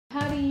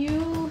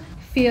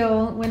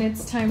feel when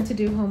it's time to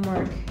do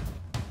homework?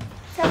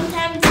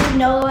 Sometimes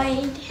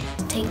annoyed.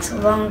 It takes a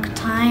long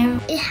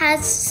time. It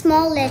has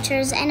small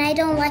letters and I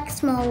don't like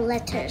small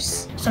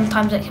letters.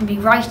 Sometimes it can be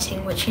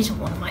writing, which isn't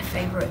one of my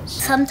favorites.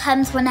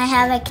 Sometimes when I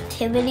have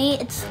activity,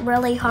 it's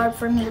really hard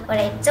for me. What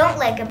I don't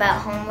like about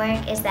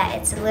homework is that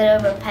it's a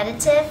little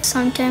repetitive.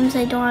 Sometimes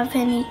I don't have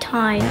any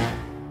time.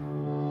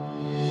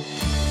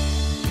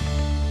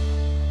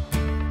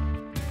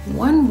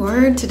 One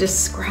word to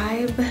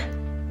describe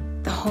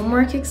the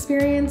homework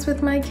experience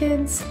with my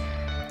kids?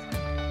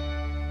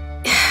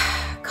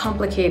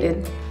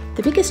 Complicated.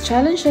 The biggest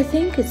challenge, I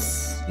think,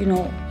 is,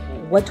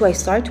 what do I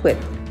start with?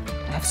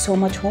 I have so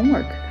much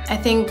homework. I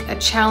think a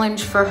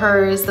challenge for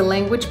her is the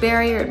language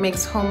barrier. It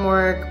makes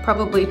homework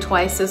probably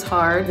twice as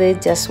hard. They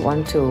just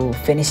want to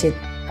finish it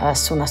as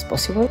soon as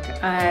possible.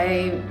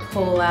 I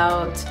pull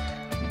out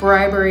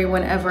bribery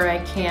whenever I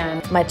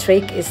can. My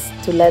trick is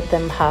to let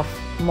them have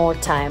more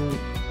time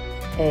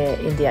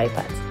in the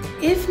iPad.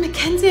 If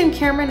Mackenzie and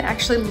Cameron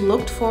actually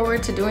looked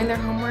forward to doing their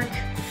homework,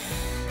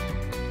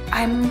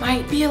 I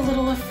might be a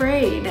little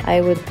afraid.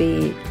 I would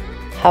be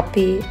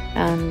happy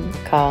and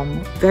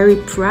calm. Very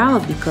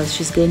proud because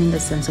she's gaining a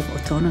sense of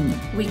autonomy.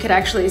 We could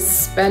actually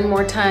spend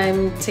more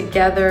time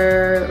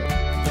together.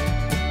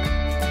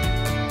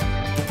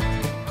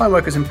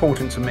 Homework is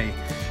important to me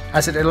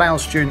as it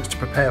allows students to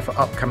prepare for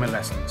upcoming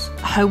lessons.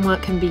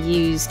 Homework can be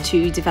used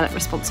to develop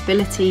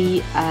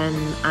responsibility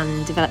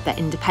and develop their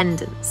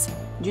independence.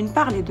 D'une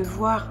part, les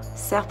devoirs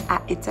servent à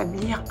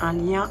établir un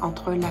lien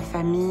entre la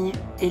famille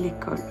et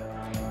l'école.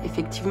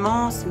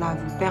 Effectivement, cela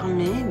vous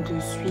permet de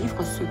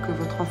suivre ce que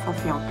votre enfant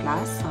fait en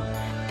classe.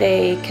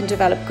 They can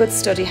develop good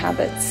study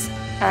habits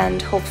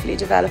and hopefully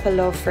develop a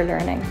love for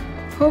learning.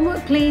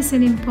 Homework plays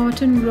an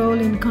important role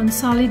in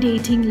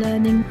consolidating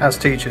learning. As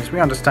teachers, we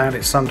understand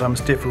it's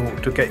sometimes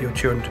difficult to get your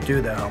children to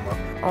do their homework.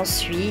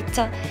 Ensuite,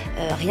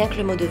 rien que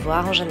le mot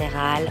devoir en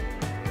général,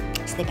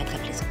 ce n'est pas très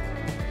plaisant.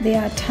 They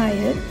are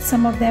tired.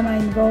 Some of them are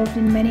involved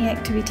in many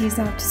activities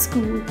after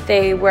school.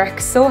 They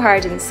work so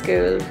hard in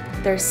school.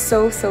 They're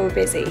so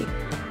busy.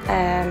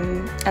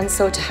 And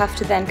so to have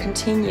to then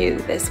continue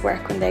this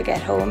work when they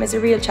get home is a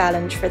real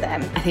challenge for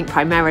them. I think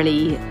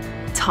primarily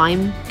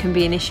time can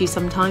be an issue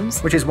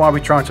sometimes. Which is why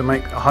we try to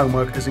make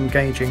homework as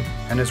engaging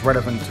and as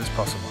relevant as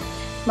possible.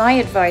 My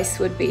advice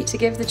would be to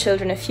give the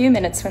children a few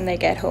minutes when they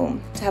get home,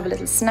 to have a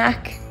little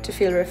snack, to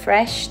feel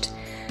refreshed.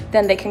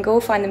 Then they can go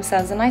find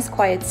themselves a nice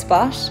quiet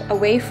spot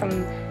away from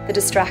the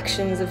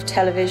distractions of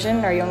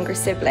television or younger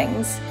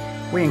siblings.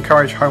 We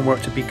encourage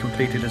homework to be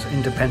completed as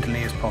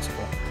independently as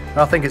possible. And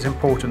I think it's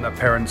important that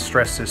parents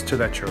stress this to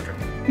their children.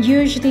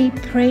 Usually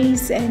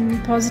praise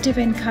and positive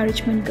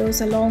encouragement goes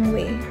a long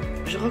way.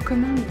 Je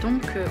recommande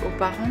donc aux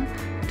parents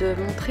de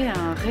montrer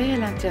un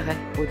réel intérêt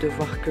aux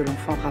devoirs que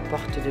l'enfant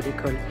rapporte de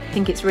l'école. I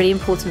think it's really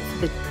important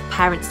for the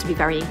parents to be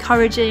very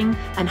encouraging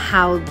and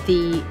how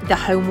the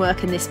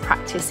homework and this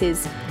practice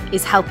is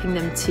helping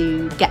them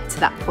to get to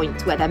that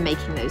point where they're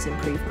making those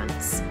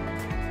improvements.